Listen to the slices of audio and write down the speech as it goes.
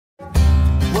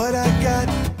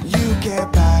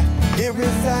can't buy. It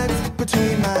resides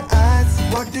between my eyes.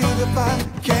 Walked through the fire,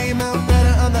 came out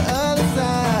better on the other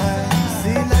side.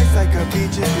 See, life's like a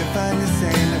beach if you find the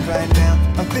sand. And right now,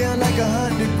 I feel like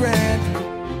 100 grand.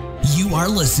 You are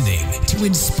listening to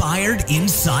Inspired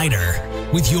Insider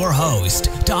with your host,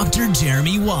 Dr.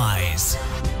 Jeremy Weisz.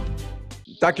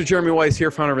 Dr. Jeremy Weisz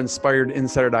here, founder of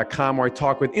InspiredInsider.com, where I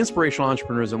talk with inspirational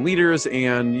entrepreneurs and leaders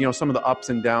and, some of the ups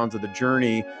and downs of the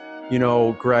journey.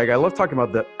 Greg, I love talking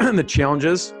about the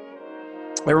challenges.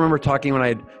 I remember talking when I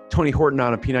had Tony Horton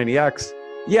on a P90 X.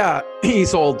 Yeah, he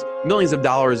sold millions of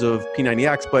dollars of P90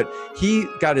 X, but he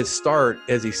got his start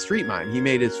as a street mime. He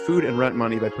made his food and rent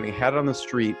money by putting a hat on the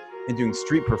street and doing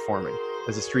street performing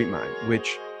as a street mime,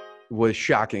 which was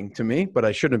shocking to me, but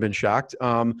I shouldn't have been shocked.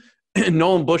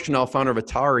 Nolan Bushnell, founder of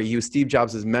Atari, he was Steve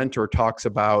Jobs' mentor, talks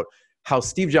about how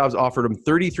Steve Jobs offered him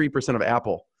 33% of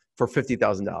Apple for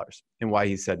 $50,000 and why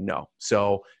he said no.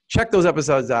 So check those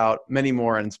episodes out, many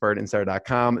more on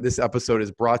InspiredInsider.com. This episode is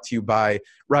brought to you by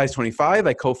Rise 25.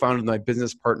 I co-founded with my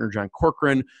business partner, John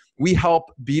Corcoran. We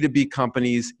help B2B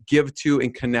companies give to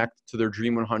and connect to their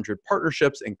Dream 100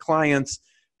 partnerships and clients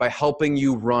by helping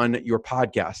you run your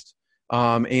podcast.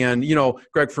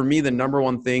 Greg, for me, the number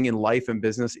one thing in life and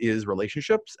business is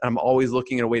relationships. I'm always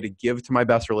looking at a way to give to my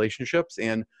best relationships.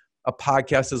 And a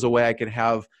podcast is a way I can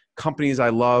have companies I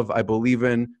love, I believe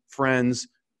in, friends,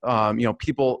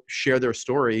 people share their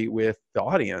story with the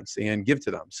audience and give to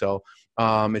them. So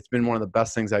it's been one of the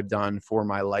best things I've done for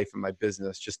my life and my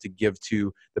business, just to give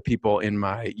to the people in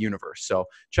my universe. So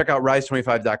check out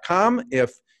rise25.com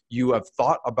if you have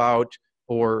thought about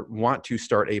or want to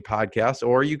start a podcast,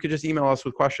 or you could just email us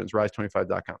with questions,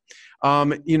 rise25.com.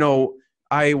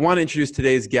 I want to introduce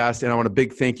today's guest, and I want a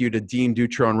big thank you to Dean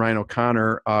Dutro and Ryan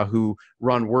O'Connor, who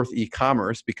run Worth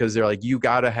e-commerce, because they're like, you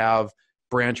got to have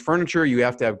BranchFurniture. You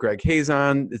have to have Greg Hayes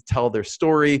on to tell their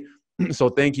story. So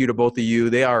thank you to both of you.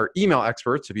 They are email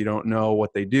experts. If you don't know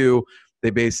what they do, they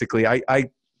basically, I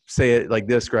say it like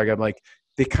this, Greg, I'm like,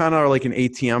 they kind of are like an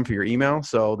ATM for your email.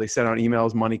 So they send out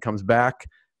emails, money comes back.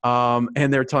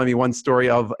 And they're telling me one story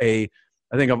of I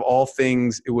think of all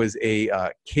things, it was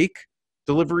a cake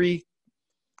delivery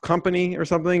company or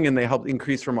something, and they helped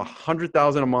increase from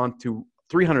 $100,000 a month to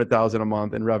 $300,000 a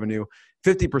month in revenue.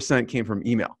 50% came from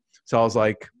email. So I was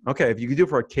like, okay, if you could do it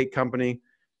for a cake company,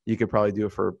 you could probably do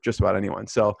it for just about anyone.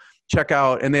 So check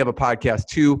out, and they have a podcast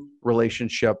too,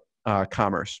 Relationship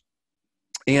Commerce.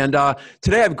 And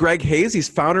today I have Greg Hayes. He's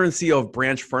founder and CEO of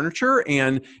BranchFurniture.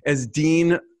 And as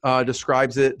Dean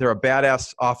describes it, they're a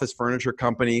badass office furniture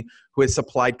company who has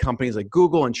supplied companies like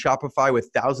Google and Shopify with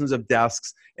thousands of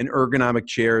desks and ergonomic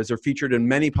chairs. They're featured in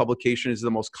many publications as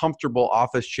the most comfortable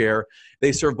office chair.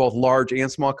 They serve both large and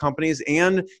small companies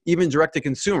and even direct to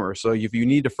consumer. So if you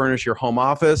need to furnish your home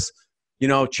office,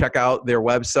 check out their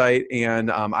website.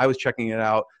 And I was checking it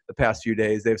out the past few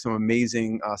days. They have some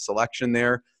amazing selection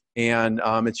there. And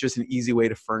it's just an easy way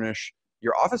to furnish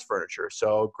your office furniture.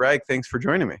 So Greg, thanks for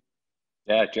joining me.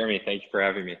 Yeah, Jeremy, thank you for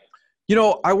having me.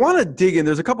 I want to dig in.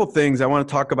 There's a couple things I want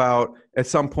to talk about at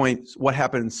some point, what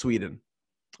happened in Sweden.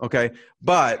 Okay.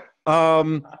 But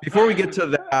before we get to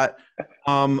that,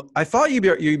 I thought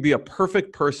you'd be a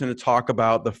perfect person to talk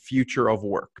about the future of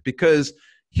work, because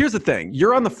here's the thing.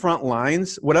 You're on the front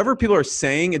lines. Whatever people are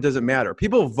saying, it doesn't matter.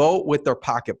 People vote with their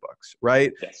pocketbooks,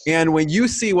 right? Yes. And when you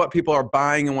see what people are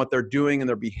buying and what they're doing and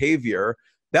their behavior,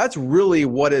 that's really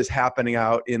what is happening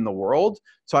out in the world.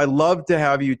 So I love to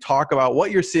have you talk about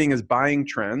what you're seeing as buying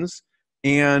trends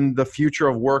and the future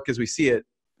of work as we see it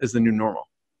as the new normal.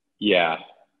 Yeah.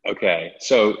 Okay.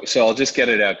 So I'll just get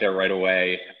it out there right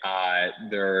away.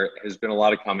 There has been a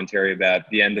lot of commentary about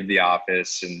the end of the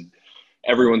office and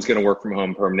everyone's going to work from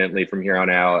home permanently from here on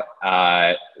out.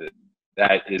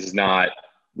 That is not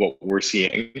what we're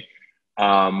seeing.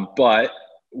 But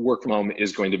work from home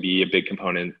is going to be a big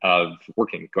component of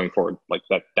working going forward. Like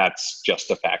that's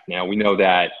just a fact now. We know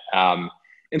that.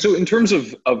 And so in terms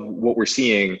of what we're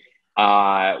seeing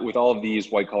with all of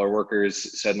these white collar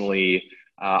workers suddenly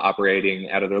operating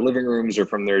out of their living rooms or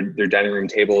from their dining room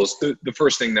tables, the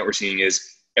first thing that we're seeing is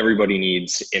everybody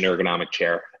needs an ergonomic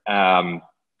chair.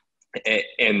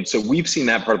 And so we've seen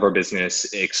that part of our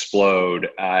business explode,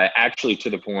 actually to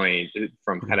the point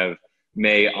from kind of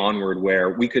May onward where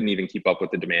we couldn't even keep up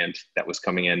with the demand that was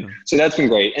coming in. So that's been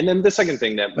great. And then the second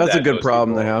thing that's a good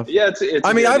problem to have. Yeah.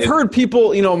 I've heard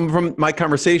people, from my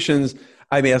conversations,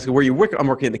 I may ask, where you work? I'm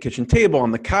working at the kitchen table,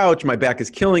 on the couch. My back is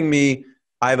killing me.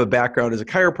 I have a background as a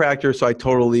chiropractor, so I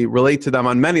totally relate to them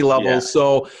on many levels. Yeah.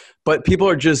 So, but people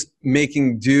are just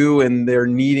making do, and they're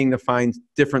needing to find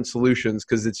different solutions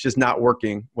because it's just not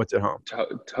working what's at home.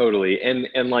 Totally.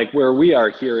 And like where we are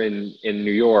here in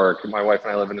New York, my wife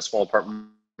and I live in a small apartment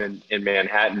in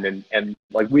Manhattan, and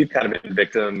like we've kind of been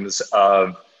victims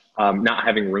of not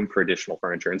having room for additional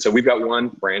furniture. And so we've got one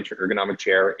branch ergonomic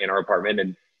chair in our apartment,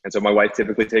 and so my wife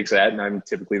typically takes that, and I'm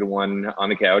typically the one on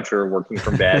the couch or working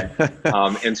from bed.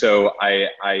 And so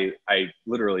I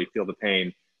literally feel the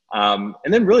pain. And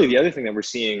then really the other thing that we're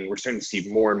starting to see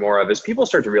more and more of is people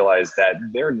start to realize that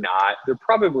they're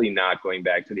probably not going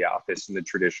back to the office in the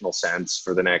traditional sense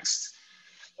for the next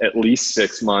at least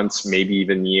 6 months, maybe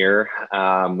even year.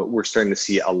 We're starting to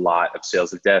see a lot of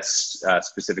sales of desks,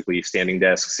 specifically standing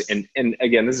desks. And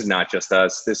again, this is not just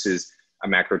us. This is a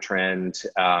macro trend.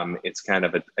 It's kind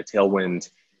of a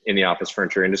tailwind in the office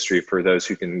furniture industry for those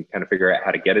who can kind of figure out how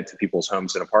to get it to people's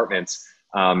homes and apartments.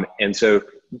 And so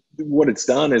what it's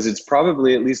done is it's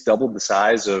probably at least doubled the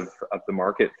size of the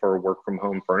market for work from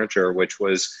home furniture, which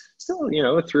was still, a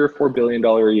 $3 or $4 billion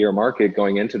a year market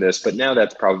going into this, but now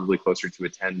that's probably closer to a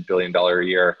 $10 billion a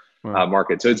year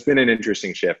market. So it's been an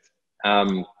interesting shift.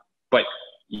 But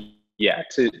yeah,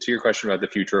 to your question about the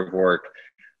future of work,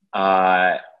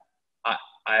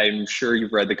 I'm sure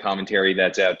you've read the commentary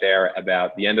that's out there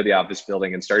about the end of the office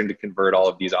building and starting to convert all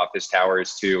of these office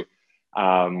towers to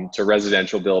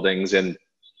residential buildings. And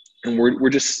we're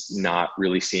just not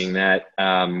really seeing that.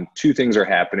 Two things are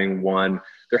happening. One,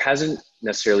 there hasn't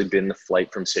necessarily been the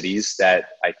flight from cities that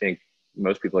I think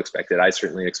most people expected. I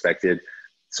certainly expected.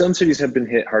 Some cities have been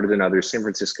hit harder than others. San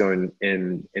Francisco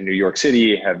and New York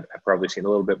City have probably seen a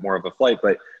little bit more of a flight,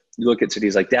 but you look at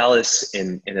cities like Dallas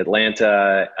and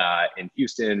Atlanta and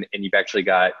Houston, and you've actually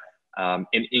got an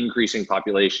increasing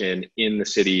population in the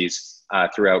cities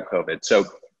throughout COVID. So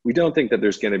we don't think that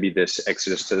there's going to be this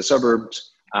exodus to the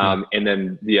suburbs. And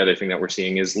then the other thing that we're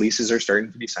seeing is leases are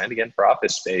starting to be signed again for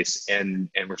office space. And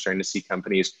we're starting to see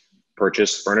companies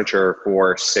purchase furniture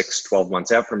for 6-12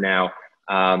 months out from now.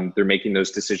 They're making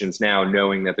those decisions now,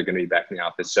 knowing that they're going to be back in the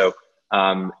office. So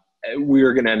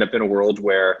we're going to end up in a world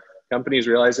where companies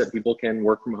realize that people can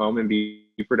work from home and be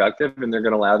productive, and they're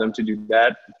going to allow them to do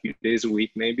that a few days a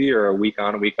week, maybe, or a week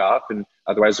on, a week off. And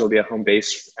otherwise there'll be a home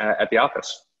base at the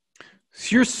office.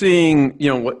 So you're seeing,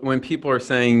 when people are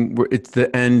saying it's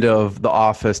the end of the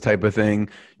office type of thing,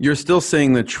 you're still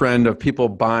seeing the trend of people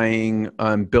buying,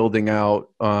 building out,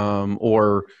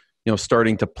 or,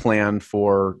 starting to plan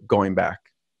for going back.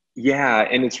 Yeah.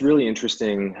 And it's really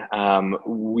interesting.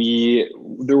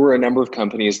 There were a number of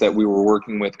companies that we were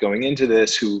working with going into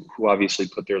this who obviously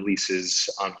put their leases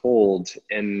on hold,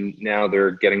 and now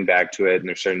they're getting back to it and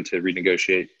they're starting to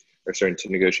renegotiate or starting to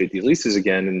negotiate these leases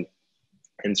again.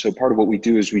 And so part of what we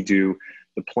do is we do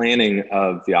the planning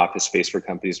of the office space for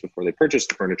companies before they purchase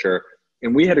the furniture.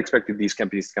 And we had expected these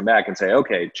companies to come back and say,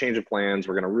 okay, change of plans.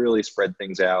 We're going to really spread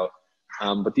things out.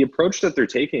 But the approach that they're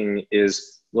taking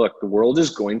is, look, the world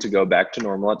is going to go back to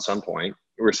normal at some point.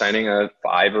 We're signing a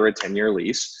 5 or a 10-year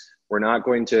lease. We're not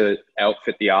going to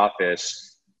outfit the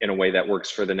office in a way that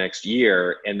works for the next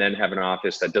year and then have an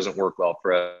office that doesn't work well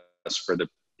for us for the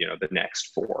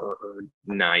next 4 or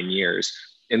 9 years.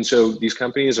 And so these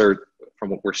companies are, from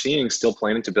what we're seeing, still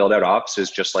planning to build out offices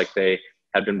just like they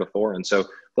had been before. And so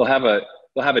they'll have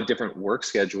a different work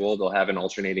schedule. They'll have an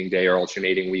alternating day or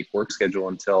alternating week work schedule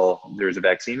until there's a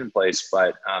vaccine in place.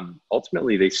 But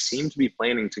ultimately, they seem to be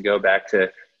planning to go back to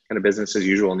kind of business as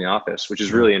usual in the office, which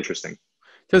is really interesting.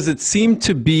 Does it seem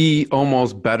to be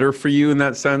almost better for you in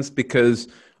that sense? Because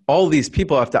all these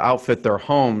people have to outfit their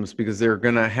homes because they're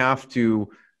going to have to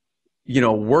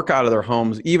work out of their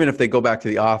homes, even if they go back to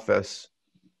the office.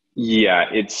 Yeah,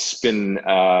 it's been,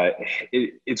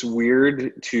 it's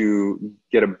weird to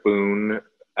get a boon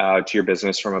to your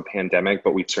business from a pandemic,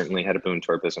 but we've certainly had a boon to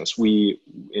our business. We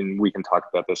can talk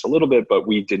about this a little bit, but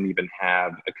we didn't even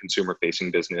have a consumer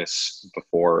facing business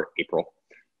before April.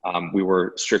 We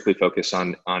were strictly focused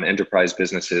on enterprise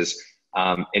businesses.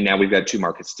 And now we've got 2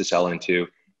 markets to sell into.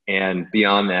 And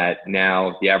beyond that,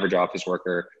 now the average office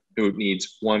worker who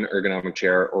needs 1 ergonomic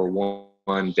chair or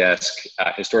one desk,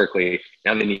 historically,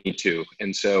 now they need 2.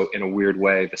 And so in a weird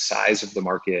way, the size of the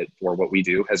market for what we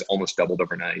do has almost doubled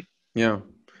overnight. Yeah.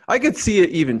 I could see it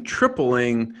even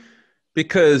tripling,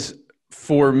 because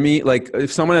for me, like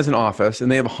if someone has an office and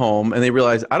they have a home and they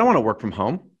realize, I don't want to work from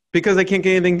home because I can't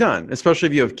get anything done, especially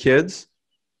if you have kids,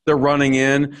 they're running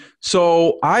in.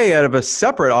 So I have a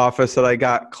separate office that I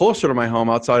got closer to my home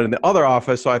outside in the other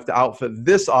office. So I have to outfit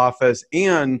this office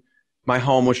and my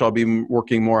home, which I'll be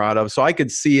working more out of. So I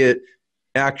could see it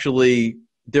actually,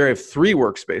 there have 3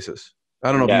 workspaces.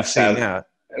 I don't know if Yeah, you've seen that.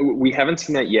 we haven't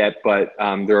seen that yet, but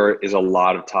there is a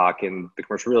lot of talk in the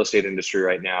commercial real estate industry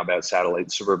right now about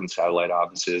suburban satellite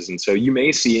offices. And so you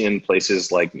may see in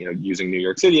places like, using New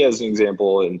York City as an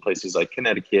example, in places like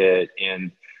Connecticut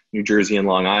and New Jersey and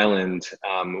Long Island,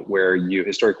 where you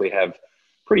historically have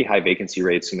pretty high vacancy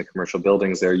rates in the commercial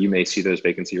buildings there, you may see those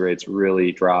vacancy rates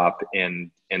really drop, and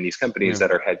these companies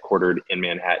that are headquartered in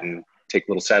Manhattan take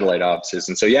little satellite offices.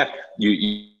 And so, yeah,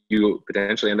 you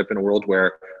potentially end up in a world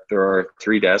where there are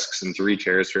 3 desks and 3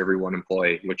 chairs for every 1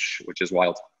 employee, which is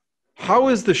wild. How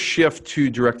is the shift to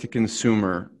direct to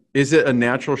consumer? Is it a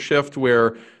natural shift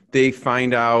where they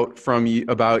find out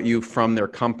about you from their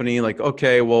company? Like,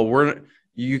 okay, well,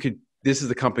 this is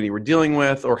the company we're dealing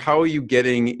with, or how are you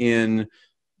getting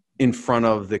in front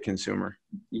of the consumer?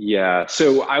 Yeah,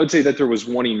 so I would say that there was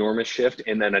one enormous shift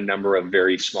and then a number of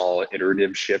very small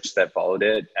iterative shifts that followed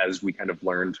it as we kind of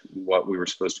learned what we were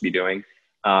supposed to be doing.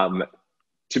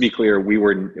 To be clear,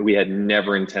 we had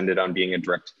never intended on being a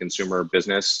direct-to-consumer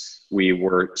business. We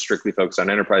were strictly focused on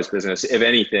enterprise business. If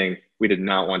anything, we did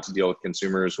not want to deal with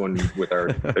consumers. With our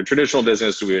traditional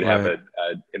business, we would have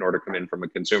an order come in from a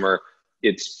consumer.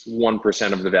 It's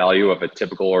 1% of the value of a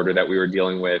typical order that we were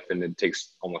dealing with, and it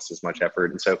takes almost as much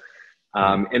effort. And so,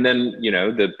 and then,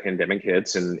 the pandemic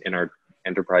hits and our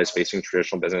enterprise-facing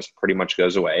traditional business pretty much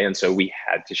goes away. And so we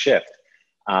had to shift.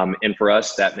 And for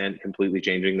us, that meant completely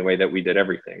changing the way that we did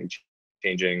everything,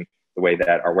 changing the way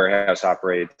that our warehouse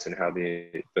operates and how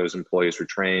those employees were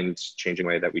trained, changing the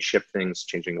way that we ship things,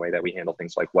 changing the way that we handle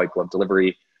things like white glove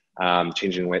delivery,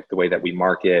 changing the way that we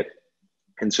market.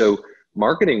 And so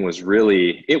marketing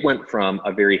it went from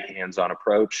a very hands-on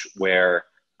approach where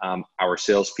our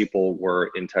salespeople were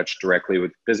in touch directly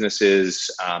with businesses,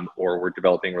 or were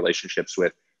developing relationships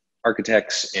with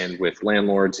architects and with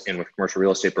landlords and with commercial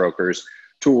real estate brokers,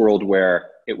 to a world where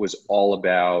it was all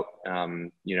about,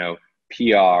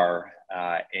 PR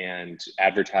and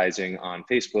advertising on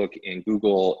Facebook and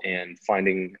Google, and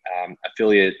finding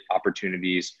affiliate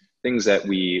opportunities, things that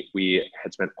we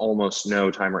had spent almost no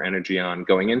time or energy on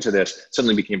going into this,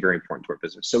 suddenly became very important to our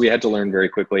business. So we had to learn very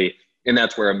quickly, and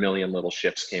that's where a million little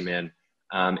shifts came in.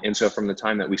 And so from the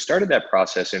time that we started that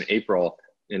process in April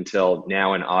until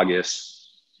now in August,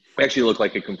 we actually look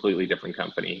like a completely different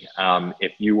company.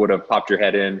 If you would have popped your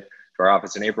head in to our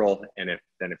office in April, and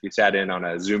if you sat in on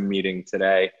a Zoom meeting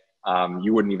today,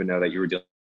 you wouldn't even know that you were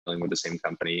dealing with the same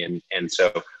company. And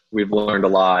so we've learned a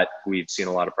lot. We've seen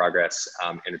a lot of progress.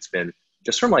 And it's been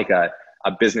just from like a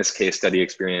business case study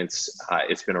experience.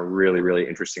 It's been a really, really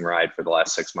interesting ride for the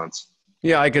last 6 months.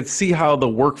 Yeah, I could see how the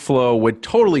workflow would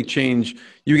totally change.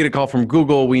 You get a call from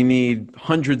Google, we need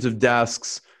hundreds of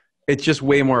desks. It's just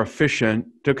way more efficient.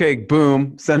 Okay,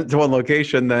 boom, send it to one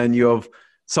location. Then you have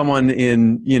someone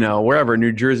in, wherever,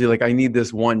 New Jersey, like, I need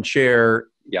this one chair.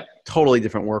 Yeah. Totally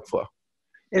different workflow.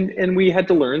 And we had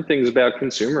to learn things about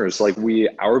consumers. Like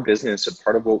our business, a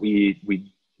part of what we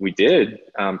did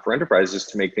for enterprises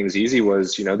to make things easy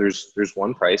was, there's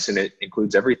one price and it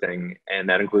includes everything. And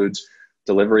that includes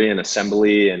delivery and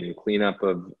assembly and cleanup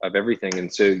of everything.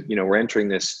 And so, we're entering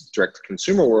this direct to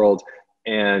consumer world,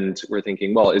 and we're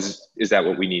thinking, well, is that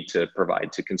what we need to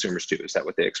provide to consumers too? Is that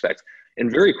what they expect?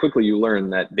 And very quickly you learn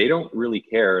that they don't really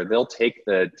care. They'll take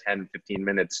the 10, 15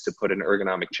 minutes to put an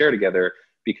ergonomic chair together,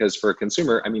 because for a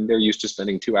consumer, they're used to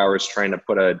spending 2 hours trying to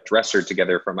put a dresser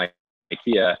together from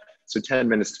IKEA. So 10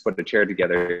 minutes to put a chair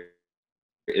together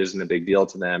isn't a big deal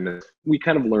to them. And we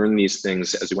kind of learned these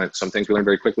things as we went. Some things we learned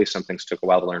very quickly, some things took a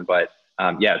while to learn, but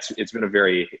it's been a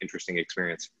very interesting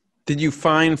experience. Did you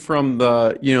find from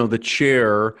the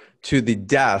chair to the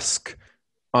desk,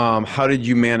 how did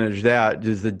you manage that?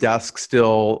 Does the desk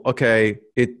still,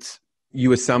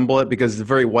 you assemble it, because it's a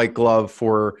very white glove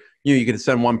for, you could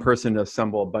send one person to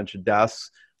assemble a bunch of desks.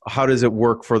 How does it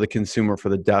work for the consumer, for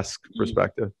the desk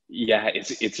perspective? Yeah,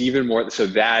 it's even more. So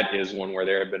that is one where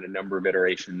there have been a number of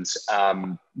iterations.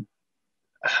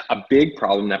 A big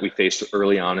problem that we faced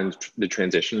early on in the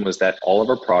transition was that all of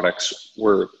our products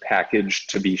were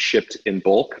packaged to be shipped in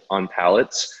bulk on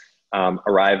pallets,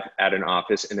 arrive at an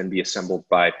office, and then be assembled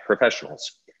by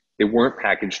professionals. They weren't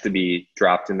packaged to be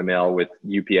dropped in the mail with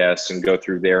UPS and go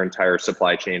through their entire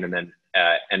supply chain and then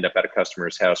end up at a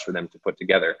customer's house for them to put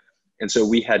together. And so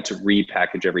we had to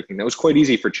repackage everything. That was quite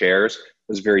easy for chairs. It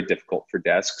was very difficult for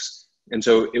desks. And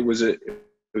so it was a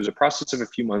process of a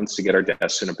few months to get our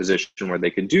desks in a position where they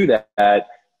could do that.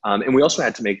 And we also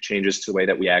had to make changes to the way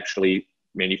that we actually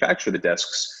manufacture the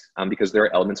desks, because there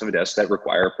are elements of a desk that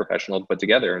require a professional to put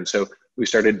together. And so we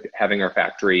started having our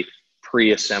factory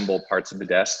pre-assemble parts of the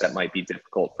desk that might be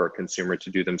difficult for a consumer to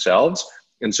do themselves.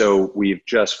 And so we've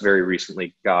just very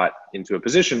recently got into a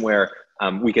position where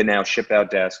we can now ship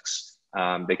out desks.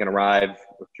 They can arrive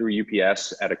through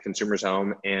UPS at a consumer's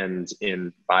home, and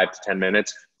in 5 to 10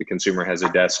 minutes, the consumer has a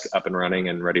desk up and running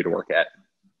and ready to work at.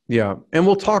 Yeah. And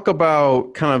we'll talk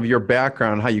about kind of your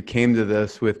background, how you came to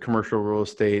this with commercial real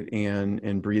estate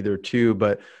and Breather too.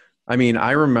 But I mean,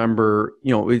 I remember,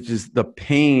 it's just the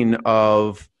pain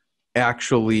of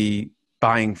actually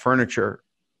buying furniture.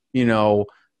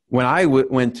 When I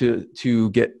went to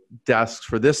get desks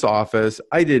for this office,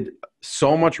 I did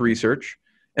so much research.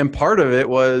 And part of it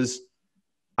was,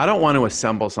 I don't want to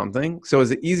assemble something. So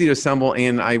is it easy to assemble?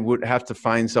 And I would have to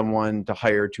find someone to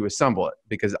hire to assemble it,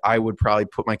 because I would probably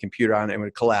put my computer on and it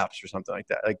would collapse or something like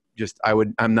that.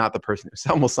 I'm not the person who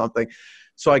assembles something.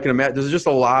 So I can imagine there's just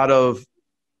a lot of,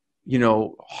 a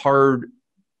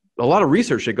lot of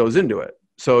research that goes into it.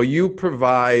 So you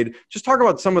provide, just talk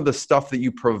about some of the stuff that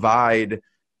you provide.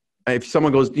 If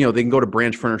someone goes, they can go to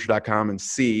BranchFurniture.com and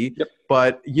see, Yep.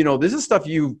 But this is stuff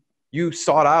you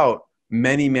sought out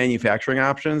many manufacturing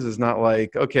options. It's not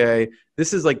like, okay,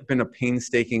 this has been a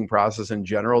painstaking process in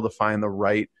general to find the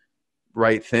right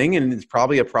thing. And it's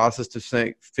probably a process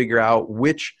to figure out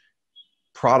which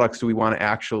products do we want to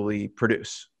actually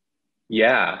produce.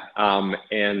 Yeah.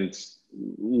 And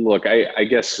look, I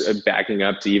guess backing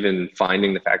up to even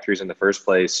finding the factories in the first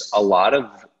place, there's a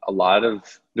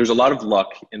lot of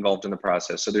luck involved in the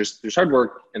process. So there's hard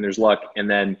work and there's luck. And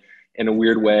then in a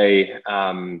weird way,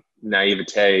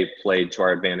 naivete played to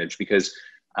our advantage, because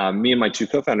me and my two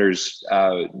co-founders,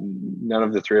 none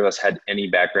of the three of us had any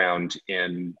background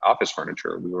in office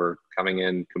furniture. We were coming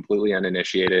in completely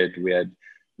uninitiated. We had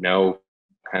no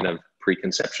kind of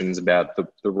preconceptions about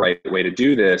the right way to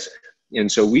do this.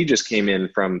 And so we just came in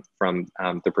from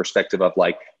the perspective of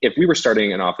if we were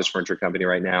starting an office furniture company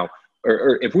right now,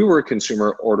 or if we were a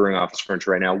consumer ordering office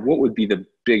furniture right now, what would be the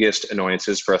biggest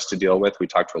annoyances for us to deal with? We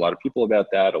talked to a lot of people about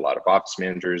that, a lot of office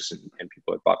managers and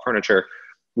people that bought furniture.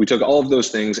 We took all of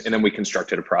those things and then we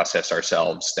constructed a process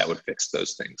ourselves that would fix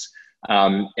those things.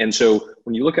 And so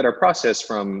when you look at our process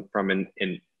from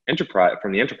the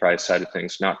enterprise side of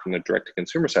things, not from the direct to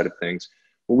consumer side of things,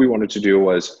 what we wanted to do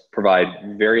was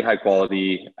provide very high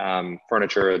quality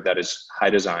furniture that is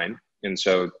high design. And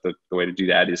so the way to do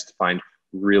that is to find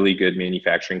really good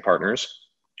manufacturing partners,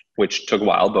 which took a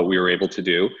while, but we were able to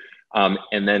do.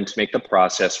 And then to make the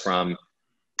process from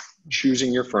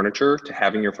choosing your furniture to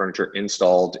having your furniture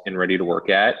installed and ready to work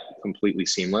at completely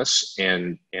seamless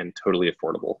and totally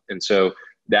affordable. And so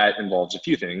that involves a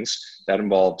few things. That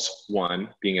involves, one,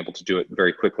 being able to do it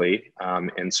very quickly.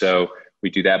 And so we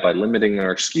do that by limiting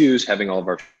our SKUs, having all of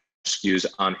our SKUs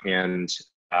on hand,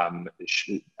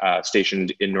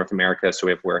 stationed in North America. So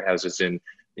we have warehouses in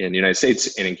the United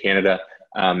States and in Canada,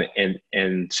 and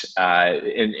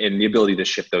the ability to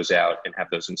ship those out and have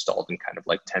those installed in kind of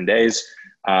 10 days.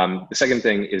 The second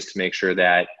thing is to make sure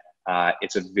that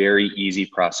it's a very easy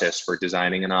process for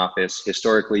designing an office.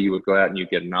 Historically, you would go out and you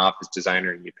get an office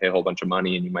designer and you pay a whole bunch of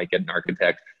money and you might get an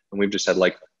architect. And we've just said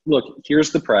look,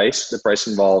 here's the price. The price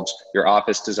involves your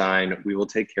office design. We will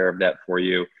take care of that for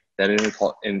you. That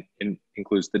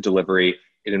includes the delivery.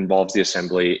 It involves the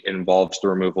assembly. It involves the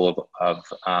removal of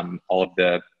all of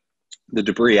the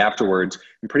debris afterwards,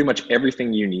 and pretty much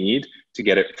everything you need to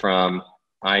get it from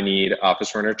I need office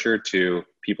furniture to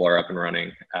people are up and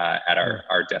running at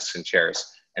our desks and chairs.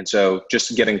 And so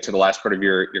just getting to the last part of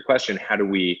your question, how do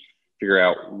we figure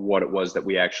out what it was that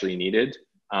we actually needed?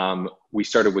 We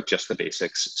started with just the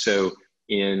basics. So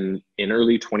in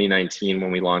early 2019,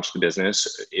 when we launched the business,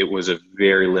 it was a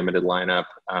very limited lineup.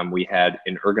 We had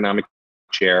an ergonomic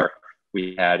chair,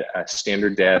 we had a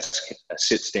standard desk, a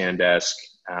sit-stand desk,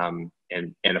 and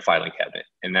a filing cabinet,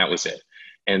 and that was it.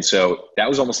 And so that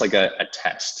was almost like a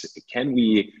test. Can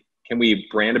we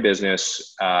brand a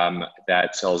business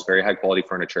that sells very high quality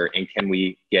furniture, and can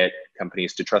we get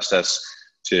companies to trust us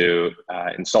to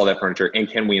install that furniture, and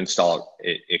can we install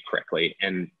it correctly?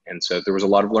 And so there was a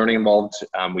lot of learning involved.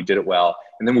 We did it well,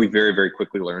 and then we very, very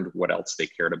quickly learned what else they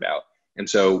cared about. And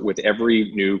so with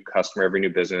every new customer, every new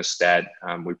business that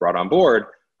we brought on board,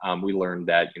 we learned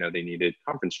that they needed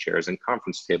conference chairs and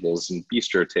conference tables and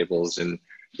bistro tables and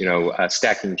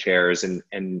stacking chairs.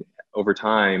 And over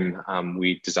time,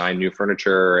 we designed new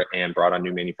furniture and brought on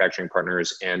new manufacturing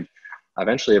partners, and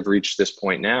eventually have reached this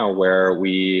point now where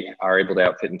we are able to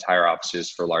outfit entire offices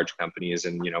for large companies.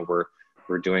 And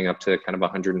we're doing up to kind of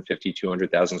 150,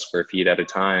 200,000 square feet at a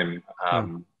time,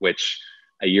 which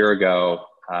a year ago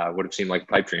would have seemed like a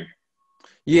pipe dream.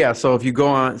 Yeah. So if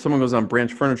someone goes on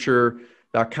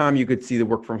BranchFurniture.com, you could see the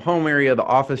work from home area, the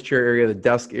office chair area, the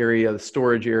desk area, the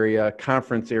storage area,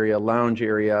 conference area, lounge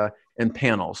area, and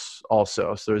panels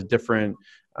also. So there's different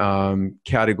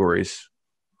categories.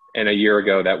 And a year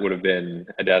ago, that would have been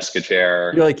a desk, a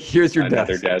chair. You're like, here's your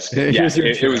another desk. Yeah, Here's your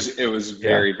it was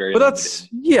very, very. But that's,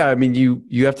 yeah, I mean,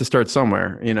 you have to start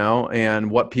somewhere, you know,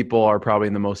 and what people are probably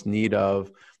in the most need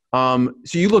of. So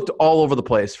you looked all over the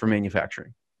place for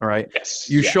manufacturing. All right. Yes.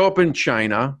 You show up in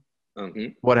China.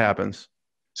 What happens?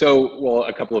 So, well,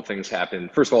 a couple of things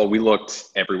happened. First of all, we looked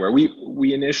everywhere.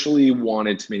 We initially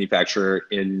wanted to manufacture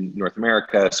in North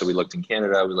America. So we looked in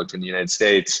Canada, we looked in the United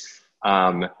States.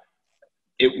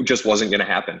 It just wasn't going to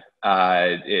happen.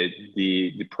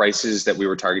 The prices that we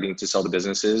were targeting to sell to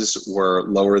businesses were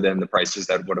lower than the prices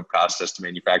that would have cost us to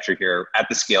manufacture here at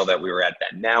the scale that we were at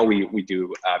then. Now we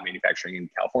do manufacturing in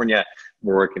California.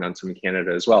 We're working on some in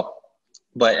Canada as well.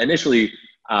 But initially,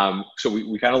 so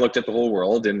we kind of looked at the whole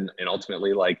world, and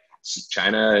ultimately, like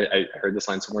China, I heard this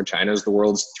line somewhere, China is the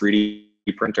world's 3D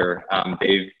printer.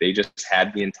 They just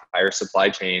had the entire supply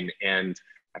chain, and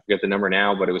I forget the number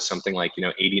now, but it was something like,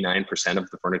 89% of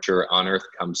the furniture on earth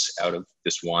comes out of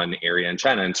this one area in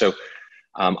China. And so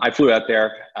I flew out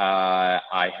there.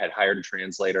 I had hired a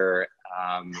translator.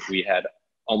 We had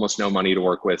almost no money to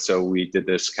work with. So we did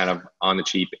this kind of on the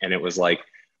cheap, and it was like,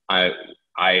 I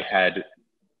had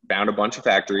found a bunch of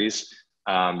factories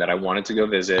that I wanted to go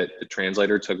visit. The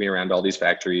translator took me around all these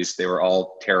factories. They were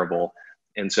all terrible.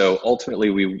 And so ultimately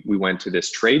we went to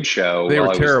this trade show. They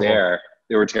were terrible.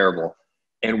 They were terrible.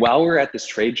 And while we were at this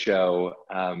trade show,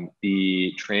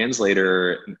 the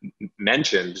translator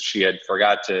mentioned, she had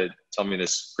forgot to tell me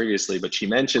this previously, but she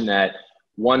mentioned that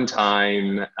one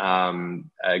time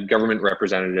a government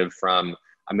representative from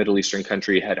a Middle Eastern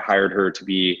country had hired her to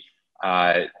be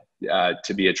a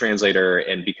translator,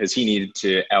 and because he needed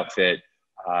to outfit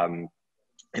an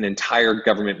entire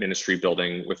government ministry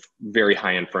building with very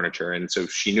high-end furniture. And so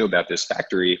she knew about this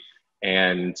factory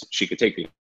and she could take me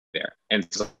there. And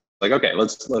so like, okay,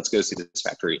 let's go see this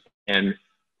factory. And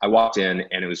I walked in,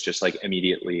 and it was just like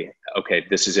immediately, okay,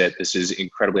 this is it. This is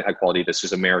incredibly high quality. This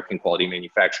is American quality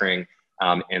manufacturing.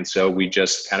 And so I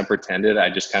just kind of pretended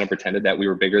that we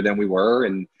were bigger than we were,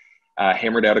 and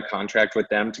hammered out a contract with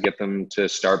them to get them to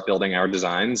start building our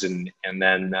designs. And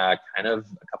then kind of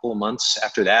a couple of months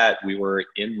after that, we were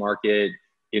in market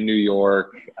in New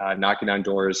York, knocking on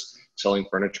doors, selling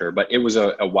furniture. But it was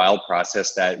a wild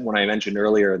process that, when I mentioned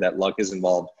earlier that luck is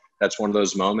involved, that's one of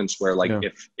those moments where, like,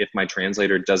 if my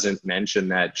translator doesn't mention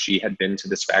that she had been to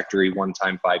this factory one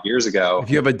time 5 years ago. If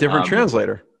you have a different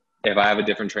translator. If I have a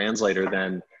different translator,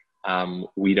 then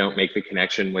we don't make the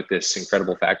connection with this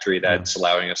incredible factory that's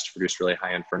allowing us to produce really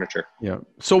high-end furniture. Yeah.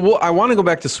 So I want to go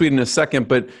back to Sweden in a second,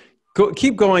 but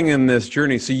keep going in this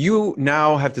journey. So you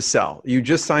now have to sell. You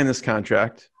just signed this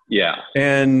contract. Yeah.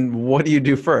 And what do you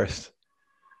do first?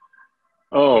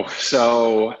 Oh,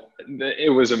 so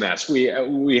it was a mess. We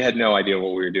had no idea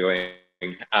what we were doing.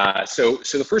 So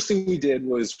the first thing we did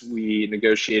was we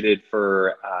negotiated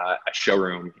for a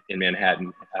showroom in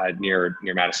Manhattan near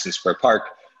Madison Square Park,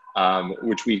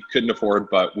 which we couldn't afford,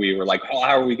 but we were like, oh,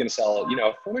 how are we going to sell,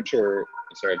 furniture?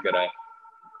 Sorry, I've got a...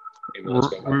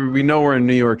 We know we're in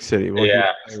New York City. So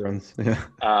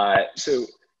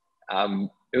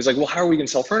it was like, well, how are we going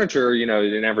to sell furniture?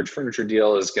 An average furniture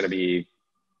deal is going to be,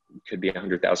 could be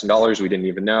 $100,000. We didn't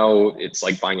even know. It's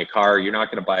like buying a car. You're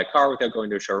not going to buy a car without going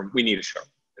to a showroom. We need a showroom.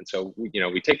 And so,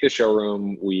 we take the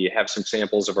showroom, we have some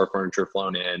samples of our furniture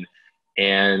flown in,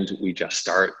 and we just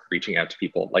start reaching out to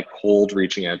people, like cold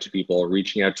reaching out to people,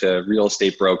 reaching out to real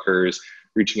estate brokers,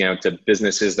 reaching out to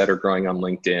businesses that are growing on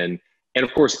LinkedIn. And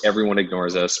of course, everyone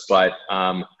ignores us. But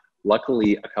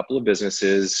luckily, a couple of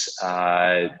businesses,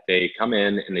 they come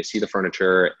in and they see the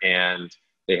furniture, and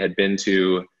they had been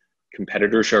to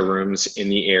competitor showrooms in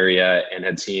the area and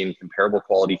had seen comparable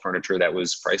quality furniture that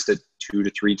was priced at 2 to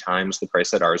 3 times the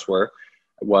price that ours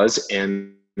was,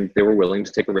 and they were willing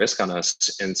to take a risk on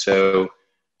us. And so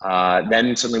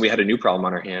then suddenly we had a new problem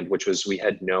on our hand, which was we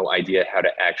had no idea how to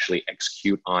actually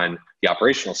execute on the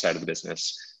operational side of the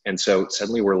business. And so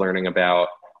suddenly we're learning about,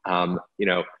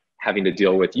 having to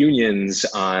deal with unions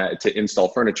to install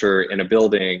furniture in a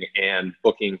building, and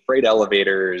booking freight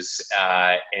elevators,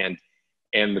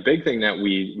 and the big thing that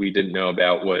we didn't know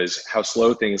about was how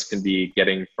slow things can be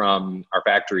getting from our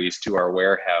factories to our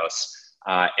warehouse.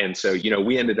 And so,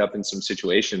 we ended up in some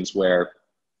situations where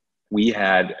we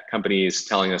had companies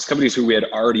who we had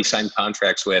already signed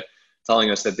contracts with,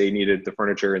 telling us that they needed the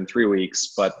furniture in 3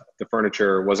 weeks, but the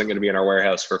furniture wasn't going to be in our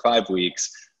warehouse for 5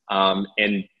 weeks.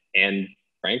 And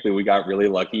frankly, we got really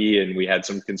lucky, and we had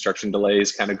some construction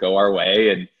delays kind of go our way,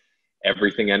 and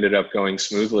everything ended up going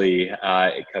smoothly.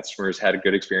 Customers had a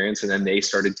good experience, and then they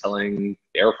started telling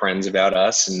their friends about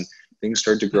us, and things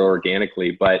started to grow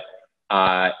organically. But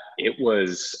it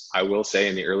was, I will say,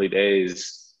 in the early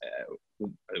days,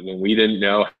 when we didn't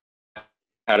know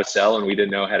how to sell and we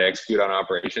didn't know how to execute on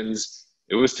operations,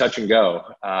 it was touch and go.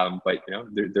 But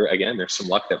again, there's some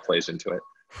luck that plays into it.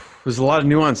 There's a lot of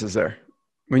nuances there.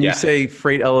 When you say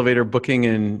freight elevator booking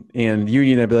and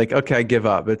union, I'd be like, okay, I give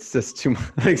up. It's just too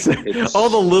much. All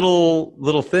the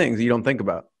little things you don't think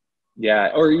about.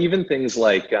 Yeah. Or even things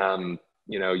like,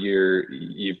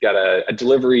 you've got a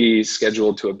delivery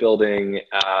scheduled to a building,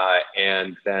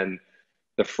 and then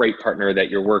the freight partner that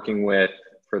you're working with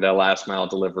for the last mile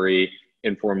delivery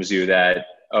informs you that,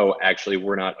 oh, actually,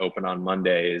 we're not open on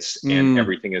Mondays, and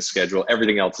everything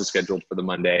else is scheduled for the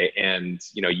Monday. And,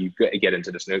 you get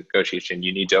into this negotiation,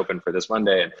 you need to open for this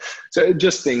Monday. And so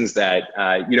just things that,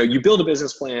 you build a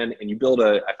business plan and you build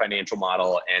a financial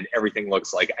model, and everything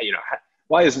looks like,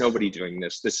 why is nobody doing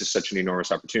this? This is such an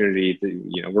enormous opportunity.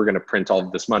 We're going to print all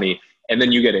of this money. And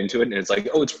then you get into it and it's like,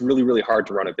 oh, it's really, really hard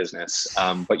to run a business.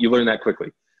 But you learn that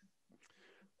quickly.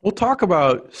 We'll talk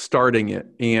about starting it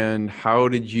and how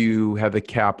did you have the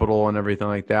capital and everything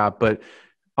like that. But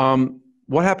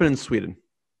what happened in Sweden?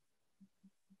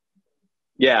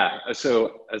 Yeah,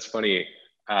 so that's funny.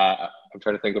 I'm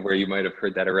trying to think of where you might have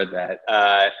heard that or read that.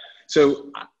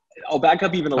 So I'll back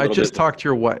up even a little bit. I just talked to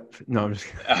your wife. No, I'm just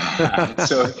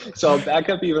kidding. So I'll back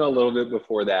up even a little bit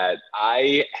before that.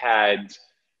 I had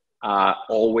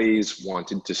always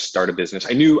wanted to start a business.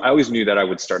 I always knew that I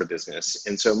would start a business.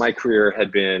 And so my career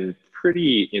had been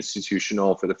pretty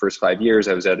institutional for the first 5 years.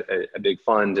 I was at a big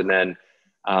fund. And then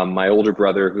my older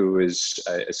brother, who is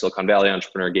a Silicon Valley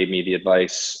entrepreneur, gave me the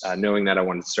advice, knowing that I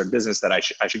wanted to start a business, that I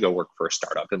should go work for a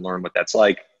startup and learn what that's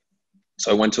like.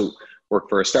 So I went to work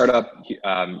for a startup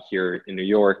here in New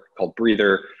York called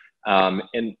Breather.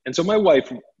 And so my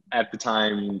wife at the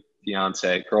time,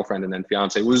 girlfriend and then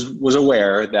fiance, was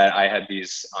aware that I had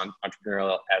these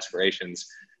entrepreneurial aspirations.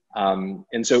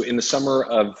 And so in the summer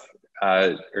of,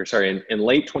 in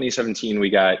late 2017, we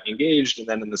got engaged. And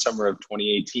then in the summer of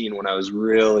 2018, when I was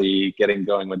really getting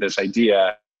going with this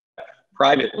idea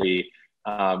privately,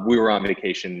 we were on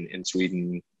vacation in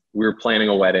Sweden. We were planning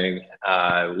a wedding.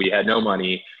 We had no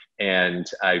money. And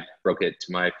I broke it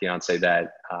to my fiance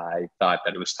that I thought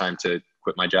that it was time to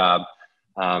quit my job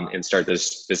and start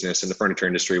this business in the furniture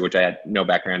industry, which I had no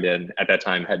background in at that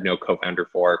time, had no co-founder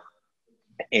for.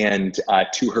 And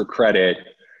to her credit,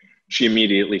 she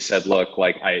immediately said, look,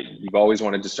 you've always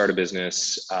wanted to start a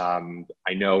business.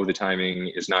 I know the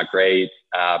timing is not great,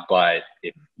 but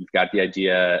if you've got the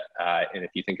idea and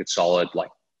if you think it's solid,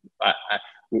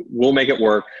 we'll make it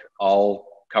work. I'll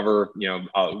cover,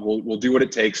 we'll do what it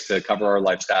takes to cover our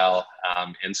lifestyle.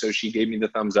 And so she gave me the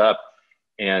thumbs up.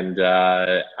 And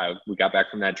we got back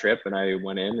from that trip and I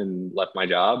went in and left my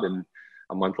job, and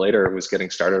a month later was getting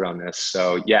started on this.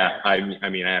 So yeah, I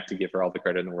have to give her all the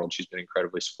credit in the world. She's been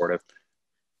incredibly supportive.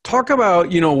 Talk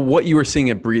about, what you were seeing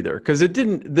at Breather, because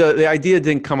the idea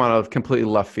didn't come out of completely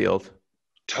left field.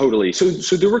 Totally.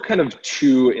 So there were kind of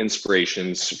two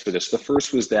inspirations for this. The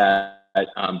first was that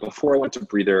before I went to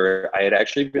Breather, I had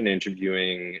actually been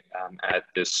interviewing at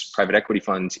this private equity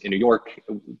fund in New York,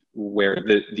 where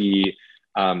the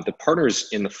partners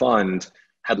in the fund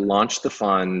had launched the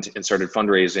fund and started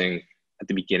fundraising at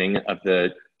the beginning of the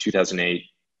 2008,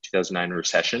 2009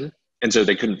 recession. And so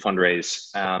they couldn't fundraise.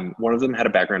 One of them had a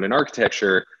background in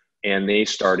architecture, and they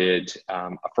started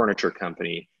a furniture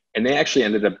company. And they actually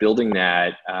ended up building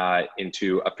that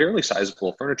into a fairly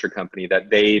sizable furniture company that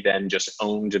they then just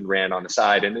owned and ran on the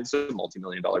side. And it's a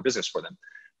multi-million-dollar business for them.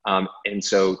 And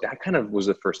so that kind of was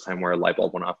the first time where a light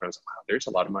bulb went off and I was like, wow, there's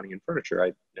a lot of money in furniture.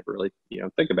 I never really,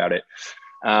 think about it.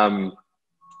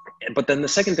 But then the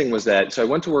second thing was that, so I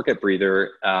went to work at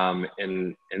Breather,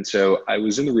 and so I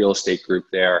was in the real estate group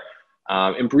there.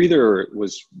 And Breather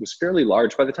was fairly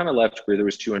large. By the time I left, Breather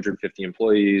was 250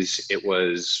 employees. It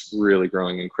was really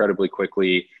growing incredibly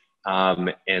quickly.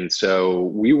 And so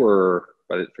we were,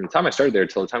 from the time I started there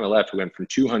till the time I left, we went from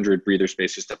 200 breather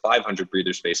spaces to 500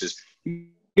 breather spaces. You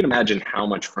can imagine how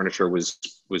much furniture was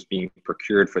being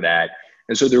procured for that.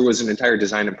 And so there was an entire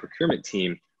design and procurement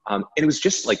team. And it was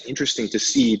just interesting to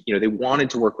see, they wanted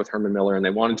to work with Herman Miller and they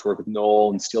wanted to work with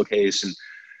Knoll and Steelcase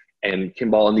and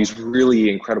Kimball and these really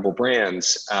incredible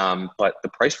brands. But the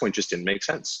price point just didn't make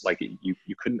sense.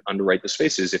 You couldn't underwrite the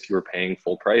spaces if you were paying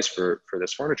full price for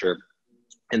this furniture.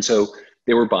 And so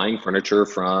they were buying furniture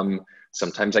from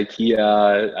sometimes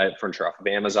IKEA, furniture off of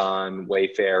Amazon,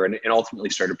 Wayfair, and ultimately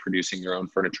started producing their own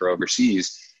furniture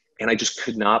overseas. And I just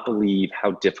could not believe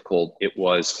how difficult it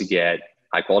was to get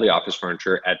high quality office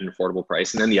furniture at an affordable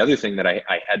price. And then the other thing that I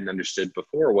hadn't understood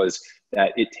before was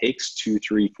that it takes 2,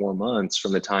 3, 4 months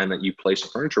from the time that you place a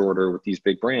furniture order with these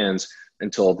big brands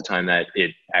until the time that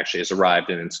it actually has arrived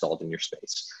and installed in your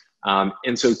space.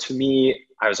 And so to me,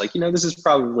 I was like, this is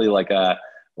probably like a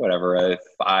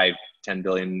 $5-10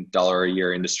 billion a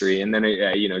year industry. And then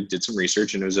I did some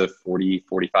research, and it was a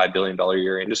 $40-45 billion a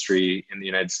year industry in the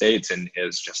United States. And it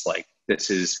was just like,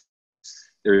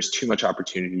 there's too much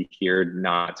opportunity here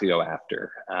not to go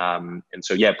after. And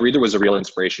so, yeah, Breather was a real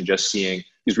inspiration, just seeing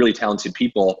these really talented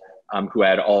people who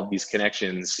had all of these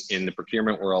connections in the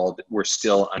procurement world were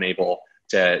still unable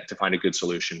to find a good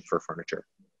solution for furniture.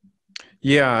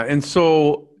 Yeah.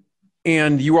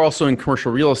 And you were also in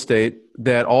commercial real estate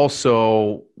that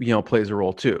also, plays a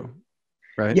role too,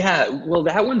 right? Yeah. Well,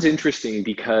 that one's interesting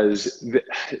because,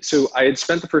 so I had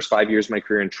spent the first 5 years of my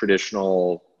career in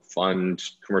traditional fund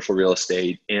commercial real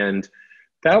estate. And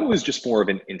that was just more of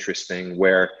an interest thing,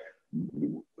 where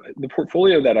the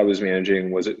portfolio that I was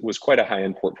managing was quite a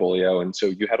high-end portfolio. And so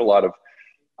you had a lot of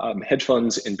hedge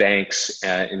funds and banks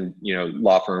and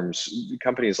law firms,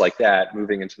 companies like that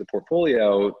moving into the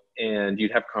portfolio, and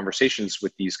you'd have conversations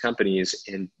with these companies,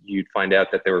 and you'd find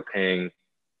out that they were paying,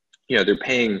 they're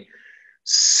paying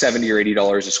 $70 or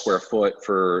 $80 a square foot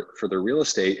for their real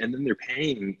estate, and then they're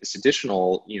paying this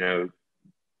additional,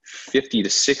 $50 to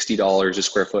 $60 a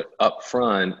square foot up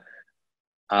front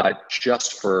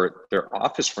just for their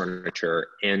office furniture.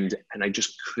 And I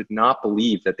just could not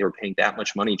believe that they were paying that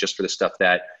much money just for the stuff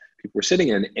that people were sitting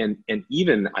in. And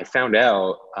even I found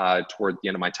out toward the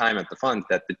end of my time at the fund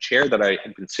that the chair that I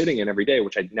had been sitting in every day,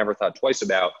 which I'd never thought twice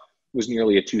about, was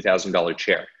nearly a $2,000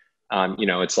 chair.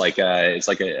 It's like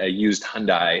a used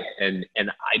Hyundai, and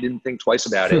I didn't think twice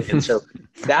about it. And so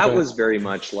that was very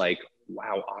much like,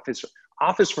 wow,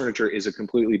 office furniture is a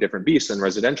completely different beast than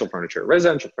residential furniture.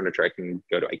 Residential furniture, I can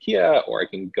go to IKEA or I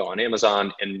can go on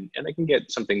Amazon and I can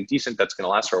get something decent that's going to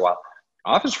last for a while.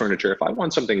 Office furniture, if I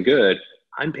want something good,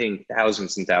 I'm paying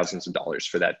thousands and thousands of dollars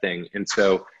for that thing. And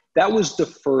so that was the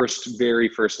very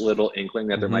first little inkling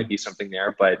that there might be something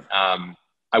there. But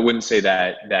I wouldn't say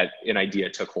that an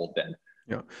idea took hold then.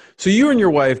 Yeah. So you and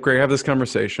your wife, Greg, have this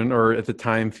conversation, or at the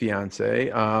time,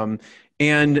 fiance.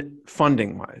 And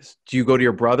funding wise, do you go to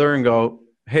your brother and go,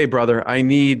 hey, brother,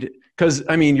 because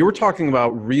you were talking about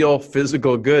real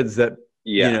physical goods that,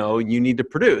 you need to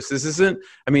produce. This isn't,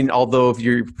 although if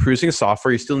you're producing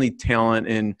software, you still need talent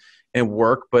and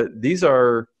work, but these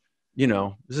are,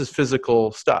 this is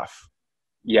physical stuff.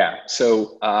 Yeah.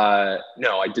 So,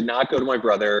 no, I did not go to my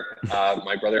brother.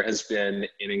 My brother has been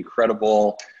an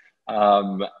incredible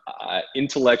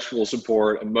intellectual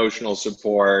support, emotional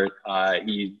support.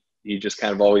 He just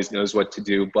kind of always knows what to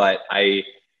do, but I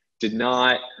did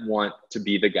not want to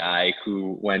be the guy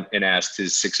who went and asked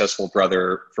his successful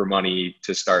brother for money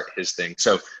to start his thing.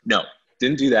 So no,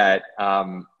 didn't do that.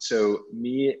 So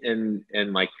me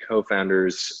and my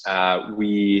co-founders,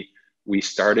 we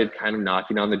started kind of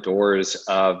knocking on the doors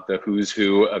of the who's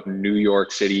who of New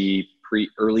York City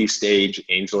early stage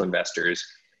angel investors.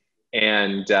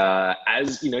 And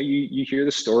as you hear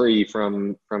the story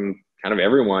from kind of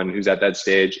everyone who's at that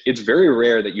stage, it's very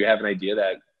rare that you have an idea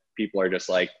that people are just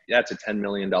like, that's a $10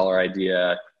 million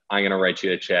idea. I'm going to write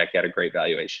you a check at a great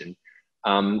valuation.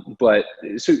 But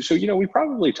so we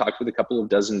probably talked with a couple of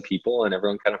dozen people, and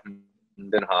everyone kind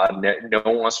of been hot. No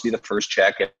one wants to be the first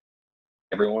check.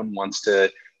 Everyone wants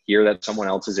to hear that someone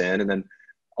else is in. And then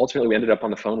ultimately we ended up on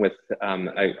the phone with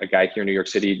a guy here in New York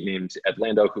City named Ed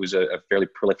Lando, who's a fairly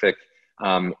prolific,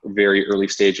 very early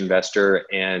stage investor.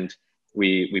 And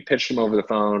we pitched him over the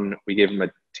phone. We gave him a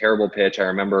terrible pitch. I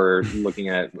remember looking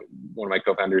at one of my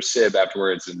co-founders, Sib,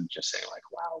 afterwards and just saying like,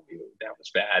 wow, that was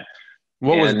bad.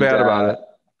 What was bad about it?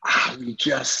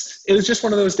 It was just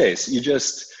one of those days.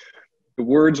 The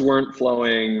words weren't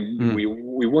flowing.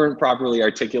 We weren't properly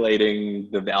articulating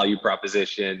the value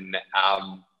proposition.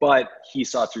 But he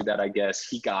saw through that, I guess.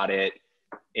 He got it.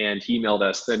 And he emailed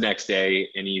us the next day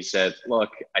and he said,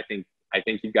 look, I think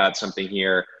you've got something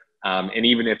here. And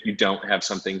even if you don't have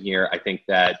something here, I think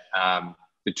that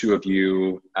the two of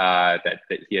you that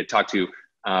he had talked to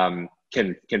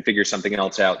can figure something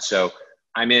else out. So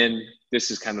I'm in. This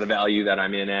is kind of the value that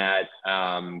I'm in at.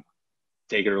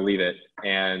 Take it or leave it.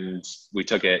 And we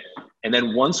took it. And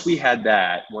then once we had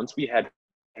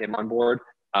him on board,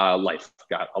 life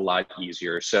got a lot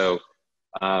easier. So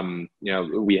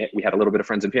we had a little bit of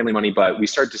friends and family money, but we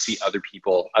started to see other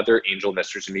people, other angel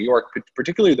investors in New York,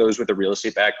 particularly those with a real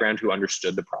estate background who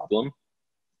understood the problem,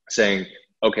 saying,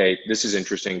 okay, this is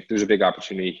interesting. There's a big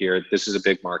opportunity here. This is a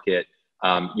big market.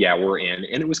 Yeah, we're in.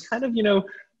 And it was kind of,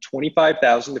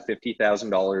 $25,000 to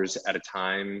 $50,000 at a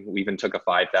time. We even took a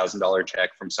 $5,000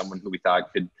 check from someone who we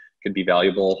thought could be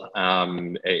valuable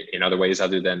in other ways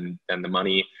other than the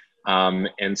money.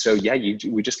 And so, yeah,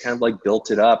 we just kind of like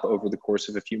built it up over the course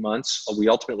of a few months. We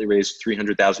ultimately raised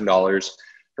 $300,000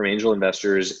 from angel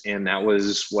investors, and that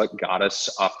was what got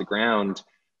us off the ground.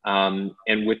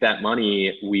 And with that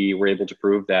money, we were able to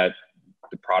prove that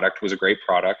the product was a great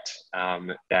product,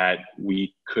 that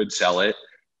we could sell it,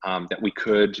 that we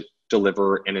could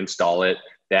deliver and install it,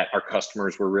 that our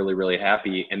customers were really, really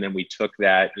happy. And then we took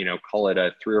that, call it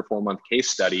a 3 or 4 month case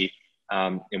study,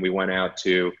 and we went out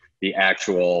to the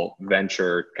actual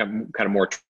venture, kind of more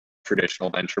traditional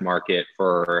venture market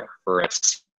for a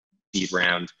seed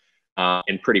round,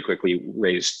 and pretty quickly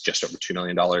raised just over $2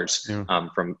 million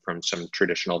from some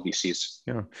traditional VCs.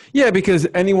 Yeah, because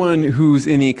anyone who's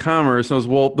in e-commerce knows,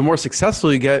 well, the more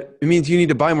successful you get, it means you need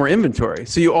to buy more inventory.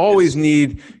 So you always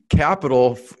need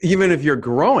capital, even if you're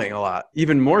growing a lot,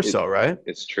 even more so, right?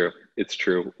 It's true. It's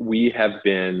true. We have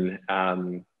been,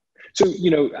 so,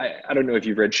 I don't know if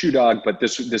you've read Shoe Dog, but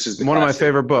this is one of my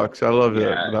favorite books. I love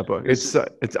that book. It's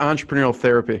entrepreneurial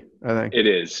therapy, I think. It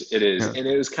is. Yeah. And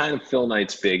it was kind of Phil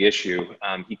Knight's big issue.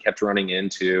 He kept running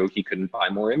into, he couldn't buy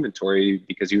more inventory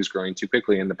because he was growing too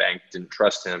quickly and the bank didn't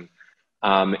trust him.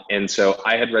 And so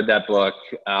I had read that book,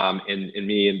 and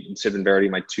me and Sid and Verity,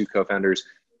 my two co-founders,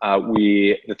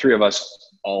 the three of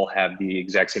us all have the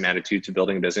exact same attitude to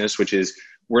building a business, which is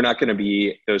we're not going to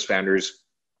be those founders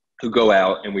who go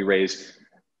out and we raise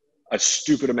a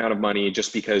stupid amount of money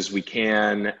just because we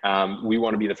can. We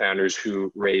want to be the founders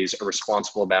who raise a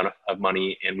responsible amount of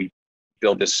money and we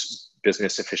build this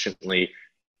business efficiently.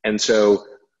 And so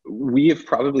we have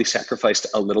probably sacrificed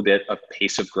a little bit of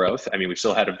pace of growth. I mean, we've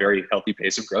still had a very healthy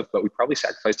pace of growth, but we probably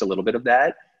sacrificed a little bit of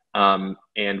that.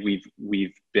 And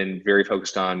we've been very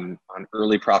focused on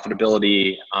early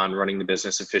profitability, on running the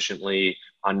business efficiently,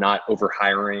 on not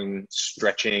overhiring,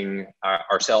 stretching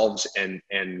ourselves and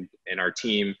our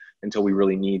team until we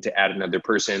really need to add another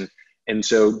person. And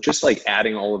so just like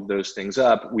adding all of those things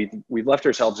up, we've left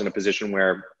ourselves in a position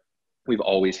where we've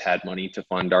always had money to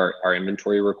fund our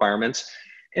inventory requirements.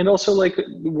 And also like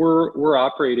we're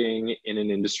operating in an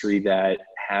industry that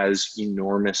has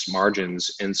enormous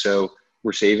margins. And so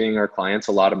we're saving our clients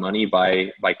a lot of money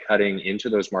by cutting into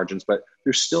those margins, but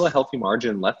there's still a healthy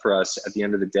margin left for us at the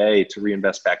end of the day to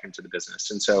reinvest back into the business.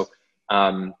 And so,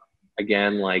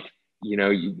 again, like,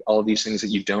 all of these things that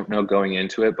you don't know going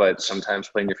into it, but sometimes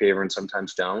play in your favor and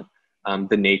sometimes don't.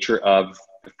 The nature of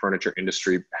the furniture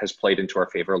industry has played into our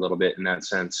favor a little bit in that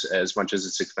sense. As much as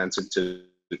it's expensive to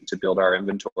build our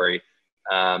inventory,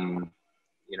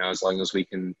 as long as we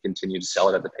can continue to sell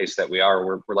it at the pace that we are,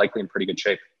 we're likely in pretty good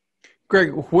shape.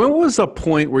 Greg, when was a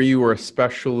point where you were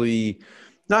especially,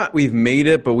 not we've made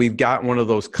it, but we've got one of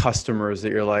those customers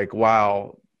that you're like,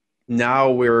 wow, now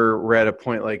we're at a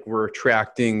point like we're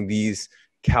attracting these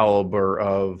caliber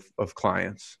of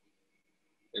clients?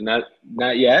 And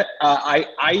not yet.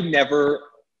 I never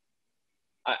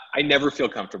feel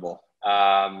comfortable.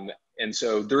 And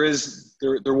so there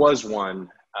was one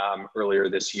earlier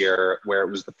this year where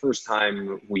it was the first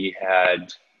time we had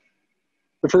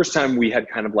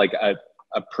kind of like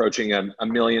approaching $1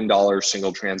 million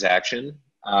single transaction.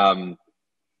 And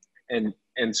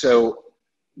so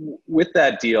with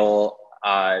that deal,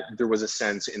 there was a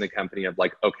sense in the company of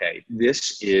like, okay,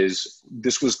 this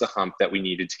was the hump that we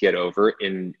needed to get over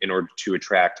in order to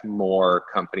attract more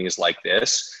companies like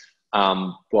this.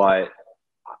 But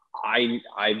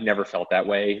I've never felt that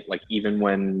way. Like even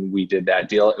when we did that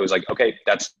deal, it was like, okay,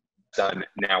 that's done.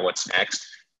 Now what's next?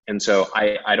 And so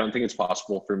I don't think it's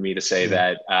possible for me to say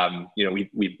that,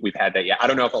 we've had that yet. I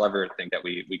don't know if I'll ever think that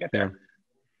we get there.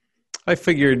 I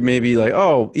figured maybe like,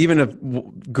 oh, even if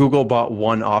Google bought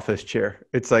one office chair,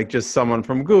 it's like just someone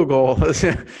from Google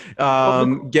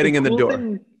getting in the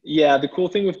door. The cool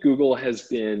thing with Google has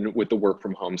been with the work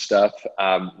from home stuff,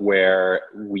 where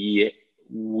we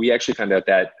actually found out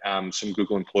that some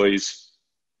Google employees,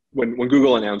 when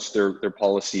Google announced their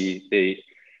policy, they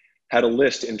had a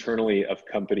list internally of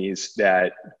companies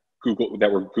that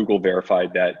were Google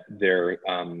verified that their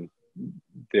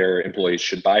employees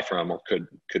should buy from or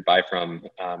could buy from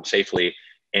safely.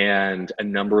 And a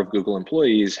number of Google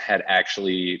employees had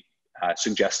actually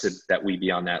suggested that we be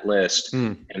on that list.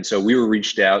 And so we were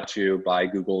reached out to by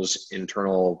Google's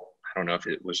internal, I don't know if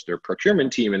it was their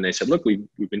procurement team, and they said, look,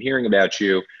 we've been hearing about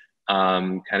you.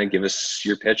 Kind of give us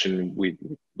your pitch and we'd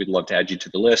love to add you to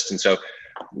the list. And so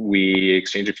we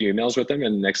exchanged a few emails with them,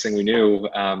 and next thing we knew,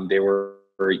 they were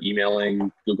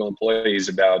emailing Google employees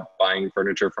about buying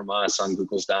furniture from us on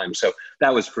Google's dime. So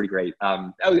that was pretty great.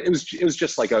 It was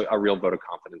just like a real vote of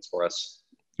confidence for us.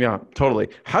 Yeah, totally.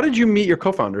 How did you meet your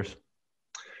co-founders?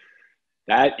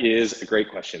 That is a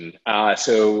great question.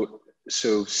 So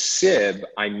Sib,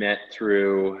 I met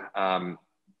through,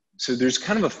 so there's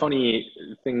kind of a funny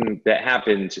thing that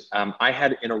happened. I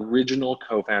had an original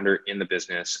co-founder in the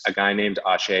business, a guy named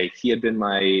Ashe. He had been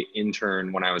my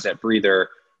intern when I was at Breather,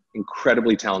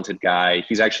 incredibly talented guy.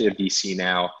 He's actually a VC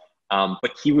now,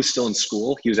 but he was still in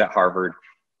school. He was at Harvard.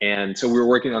 And so we were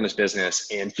working on this business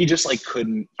and he just like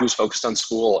couldn't, he was focused on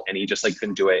school and he just like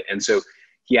couldn't do it. And so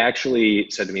he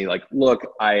actually said to me like, look,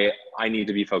 I need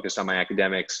to be focused on my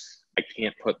academics. I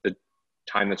can't put the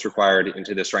time that's required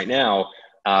into this right now.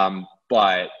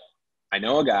 But I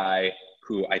know a guy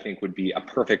who I think would be a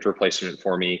perfect replacement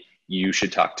for me. You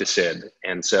should talk to Sib.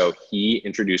 And so he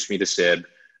introduced me to Sib.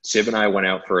 Sib and I went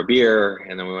out for a beer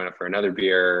and then we went out for another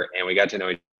beer and we got to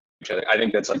know each other. I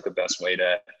think that's like the best way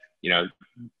to,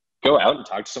 go out and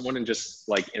talk to someone and just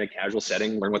like in a casual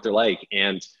setting, learn what they're like.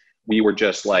 And we were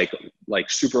just like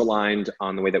super aligned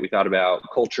on the way that we thought about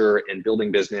culture and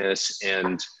building business.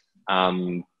 And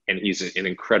he's an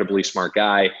incredibly smart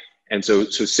guy. And so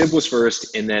Sib was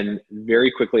first. And then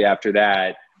very quickly after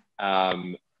that,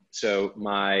 so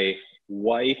my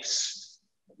wife's,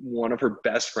 one of her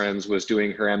best friends was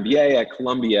doing her MBA at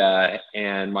Columbia.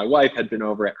 And my wife had been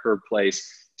over at her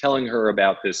place telling her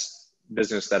about this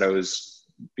business that I was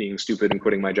being stupid and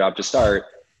quitting my job to start.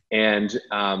 And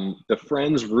the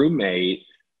friend's roommate,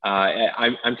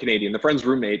 I'm Canadian. The friend's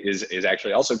roommate is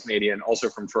actually also Canadian, also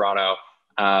from Toronto.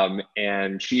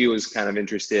 And she was kind of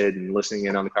interested in listening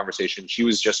in on the conversation. She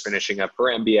was just finishing up her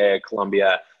MBA at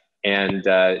Columbia. And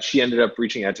she ended up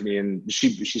reaching out to me and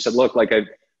she said, look, like I've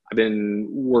been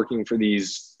working for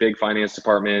these big finance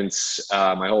departments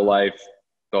my whole life.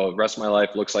 The rest of my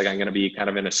life looks like I'm going to be kind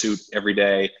of in a suit every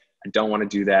day. I don't want to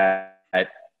do that.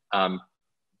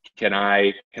 Can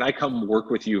I come work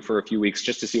with you for a few weeks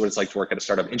just to see what it's like to work at a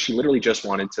startup? And she literally just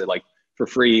wanted to like for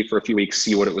free for a few weeks,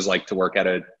 see what it was like to work at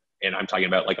and I'm talking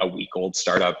about like a week-old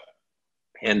startup.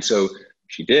 And so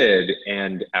she did.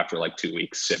 And after like 2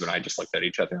 weeks, Sib and I just looked at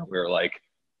each other and we were like,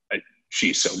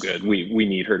 she's so good. We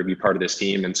need her to be part of this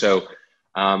team. And so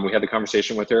we had the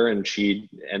conversation with her and she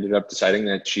ended up deciding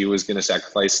that she was going to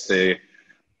sacrifice the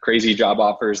crazy job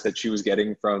offers that she was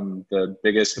getting from the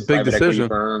biggest private equity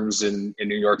firms in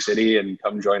New York City and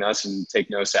come join us and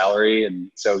take no salary.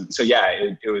 And so yeah,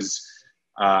 it was,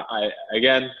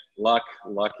 again, luck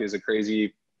is a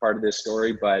crazy part of this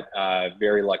story, but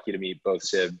very lucky to meet both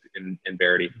Sib and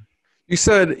Verity. You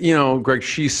said, Greg,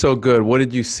 she's so good. What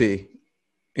did you see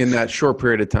in that short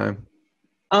period of time?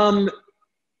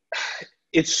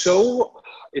 It's so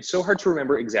hard to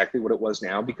remember exactly what it was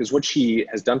now because what she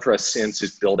has done for us since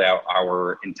is build out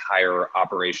our entire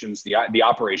operations, the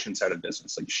operations side of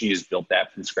business. Like she has built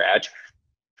that from scratch.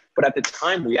 But at the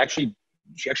time,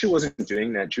 she actually wasn't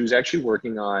doing that. She was actually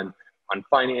working on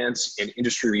finance and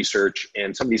industry research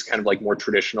and some of these kind of like more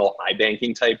traditional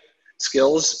iBanking type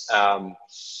skills,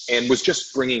 and was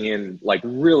just bringing in like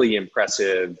really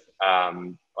impressive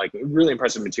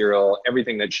material.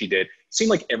 Everything that she did seemed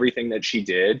like everything that she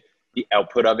did, the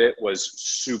output of it was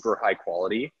super high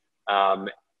quality.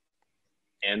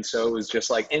 And so it was just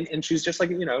like, and she was just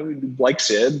like, like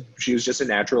Sid, she was just a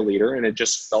natural leader and it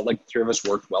just felt like the three of us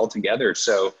worked well together.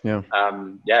 So yeah,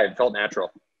 it felt natural.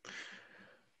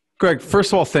 Greg,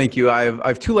 first of all, thank you. I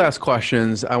have two last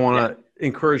questions. I want to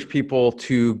encourage people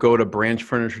to go to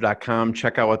BranchFurniture.com,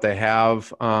 check out what they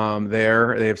have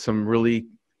there. They have some really,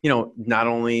 not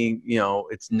only,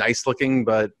 it's nice looking,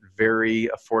 but very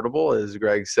affordable, as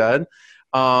Greg said.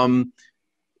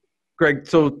 Greg,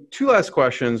 so two last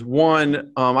questions.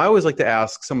 One, I always like to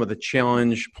ask some of the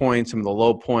challenge points, some of the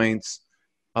low points,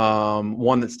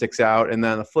 one that sticks out. And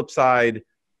then the flip side,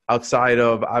 outside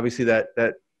of obviously that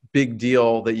big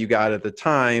deal that you got at the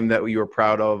time that you were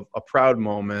proud of, a proud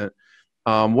moment,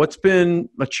 what's been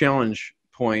a challenge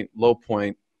point, low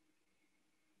point?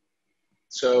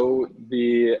 So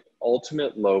the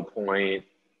ultimate low point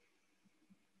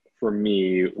for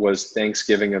me was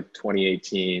Thanksgiving of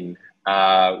 2018.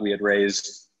 We had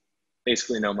raised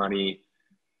basically no money.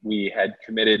 We had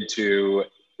committed to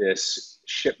this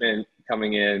shipment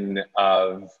coming in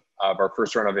of our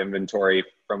first run of inventory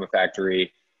from a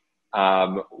factory.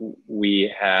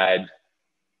 We had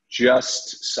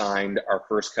just signed our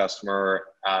first customer,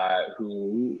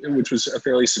 which was a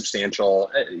fairly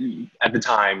substantial, at the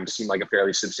time, seemed like a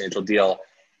fairly substantial deal.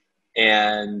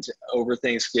 And over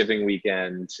Thanksgiving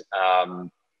weekend,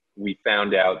 we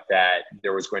found out that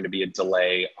there was going to be a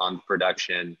delay on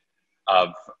production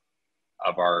of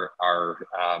our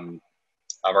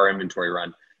inventory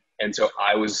run. And so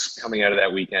I was coming out of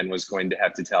that weekend was going to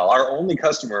have to tell our only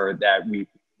customer that we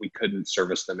couldn't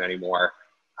service them anymore.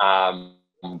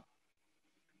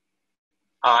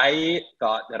 I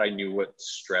thought that I knew what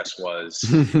stress was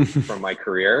from my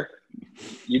career.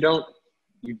 You don't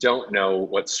know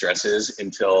what stress is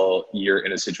until you're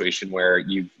in a situation where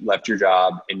you've left your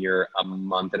job and you're a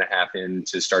month and a half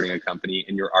into starting a company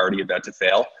and you're already about to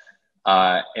fail.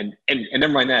 And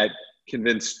never mind that,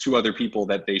 convince two other people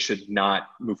that they should not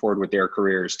move forward with their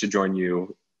careers to join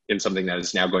you in something that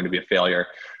is now going to be a failure.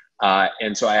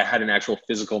 And so I had an actual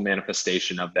physical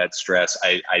manifestation of that stress.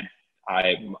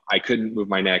 I couldn't move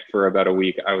my neck for about a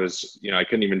week. I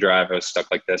couldn't even drive. I was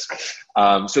stuck like this.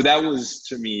 So that was,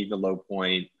 to me, the low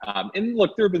point. And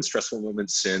look, there have been stressful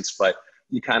moments since, but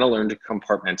you kind of learn to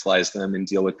compartmentalize them and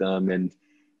deal with them.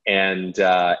 And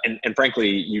frankly,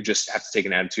 you just have to take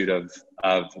an attitude of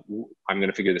I'm going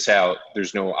to figure this out.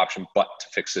 There's no option but to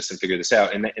fix this and figure this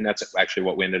out. And that's actually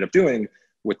what we ended up doing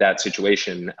with that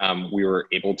situation. We were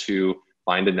able to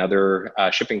find another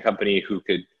shipping company who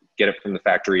could get it from the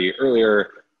factory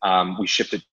earlier. We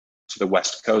shipped it to the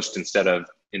West Coast instead of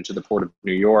into the port of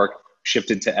New York, shipped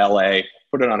it to LA,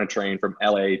 put it on a train from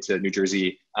LA to New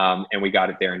Jersey, and we got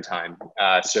it there in time.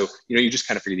 So, you just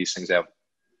kind of figure these things out.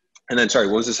 And then, sorry,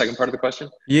 what was the second part of the question?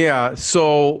 Yeah.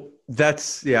 So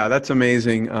that's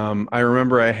amazing. I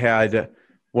remember I had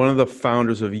one of the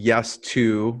founders of Yes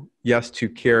to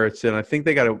Carrots, and I think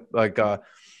they got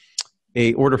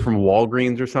a order from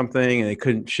Walgreens or something, and they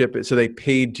couldn't ship it. So they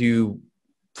paid to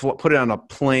put it on a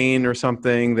plane or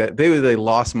something. That they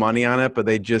lost money on it, but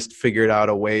they just figured out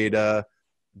a way to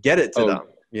get it to them.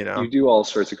 You do all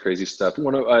sorts of crazy stuff.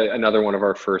 Another one of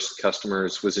our first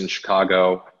customers was in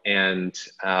Chicago, and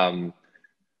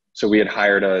so we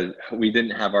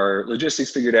didn't have our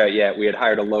logistics figured out yet. We had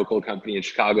hired a local company in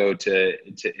Chicago to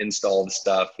install the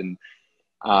stuff, and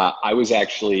I was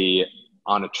actually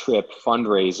on a trip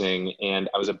fundraising, and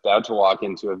I was about to walk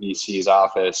into a VC's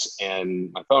office, and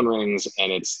my phone rings,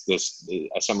 and it's this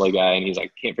assembly guy, and he's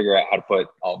like, "Can't figure out how to put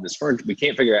all of this furniture. We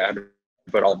can't figure out how to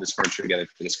put all of this furniture together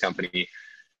for this company."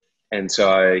 And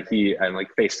so I'm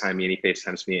like, FaceTime me, and he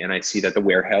FaceTimes me, and I see that the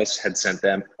warehouse had sent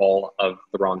them all of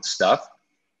the wrong stuff.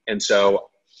 And so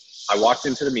I walked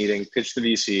into the meeting, pitched the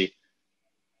VC,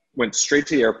 went straight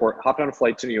to the airport, hopped on a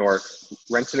flight to New York,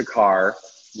 rented a car,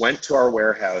 went to our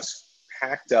warehouse,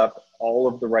 packed up all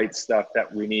of the right stuff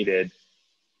that we needed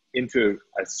into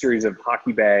a series of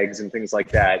hockey bags and things like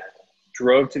that,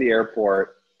 drove to the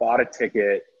airport, bought a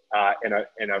ticket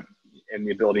and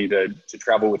the ability to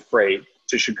travel with freight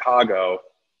to Chicago,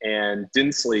 and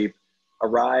didn't sleep,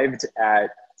 arrived at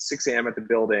 6 a.m. at the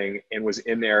building and was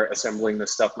in there assembling the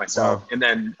stuff myself. Wow. And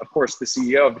then, of course, the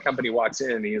CEO of the company walks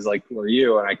in and he's like, "Who are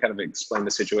you?" And I kind of explained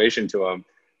the situation to him.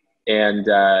 And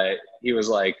he was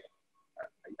like,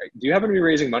 "Do you happen to be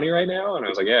raising money right now?" And I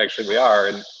was like, "Yeah, actually we are."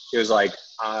 And he was like,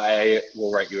 "I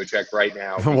will write you a check right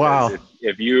now. Wow.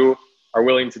 If you are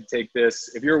willing to take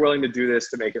this, if you're willing to do this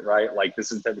to make it right, like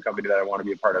this is the type of company that I want to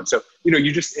be a part of." So,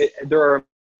 there are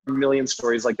a million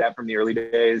stories like that from the early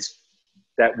days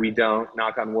that we don't,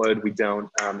 knock on wood, we don't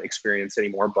experience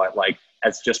anymore. But like,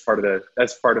 that's part of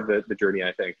the journey,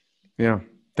 I think. Yeah.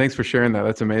 Thanks for sharing that.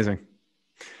 That's amazing.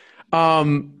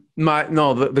 The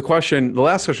last question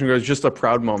goes, just a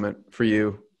proud moment for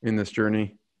you in this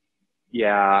journey.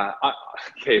 Yeah.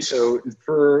 Okay. So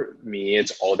for me,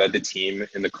 it's all about the team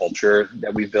and the culture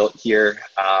that we built here.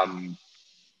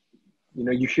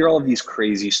 You hear all of these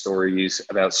crazy stories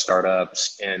about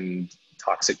startups and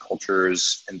toxic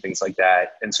cultures and things like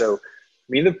that. And so for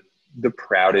me, the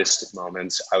proudest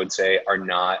moments, I would say, are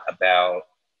not about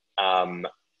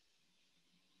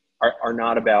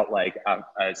like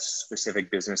a specific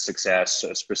business success,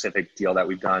 a specific deal that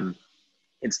we've done.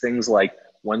 It's things like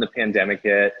when the pandemic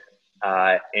hit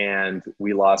and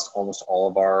we lost almost all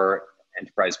of our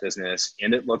enterprise business,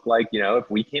 and it looked like, if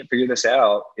we can't figure this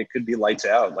out, it could be lights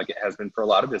out, like it has been for a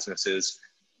lot of businesses.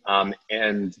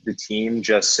 And the team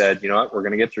just said, "You know what, we're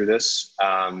going to get through this."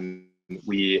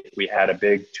 We had a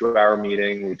big 2-hour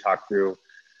meeting. We talked through.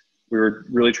 We were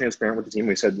really transparent with the team.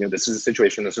 We said, "This is the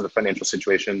situation. This is the financial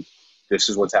situation. This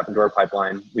is what's happened to our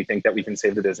pipeline. We think that we can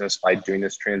save the business by doing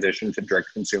this transition to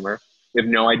direct consumer. We have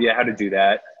no idea how to do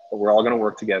that, but we're all going to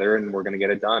work together and we're going to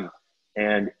get it done."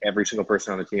 And every single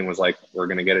person on the team was like, "We're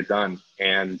going to get it done."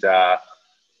 And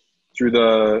through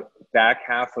the back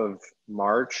half of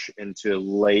March into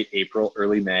late April,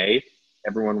 early May,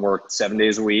 everyone worked 7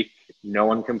 days a week. No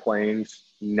one complained.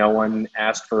 No one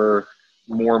asked for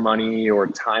more money or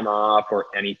time off or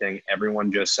anything.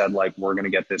 Everyone just said, like, "We're going to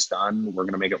get this done. We're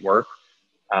going to make it work."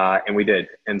 And we did.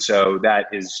 And so that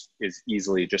is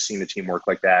easily, just seeing the team work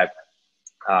like that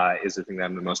is the thing that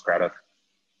I'm the most proud of.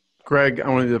 Greg, I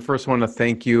want to be the first one to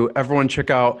thank you. Everyone check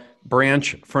out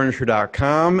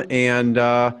BranchFurniture.com, and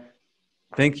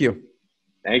thank you.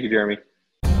 Thank you, Jeremy.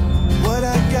 What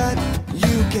I got,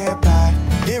 you can't buy.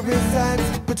 It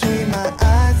resides between my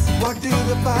eyes. Walked through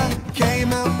the fire,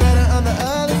 came out better on the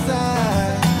other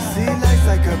side. See, life's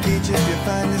like a beach if you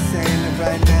find the sand. And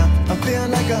right now, I'm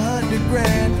feeling like $100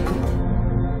 grand.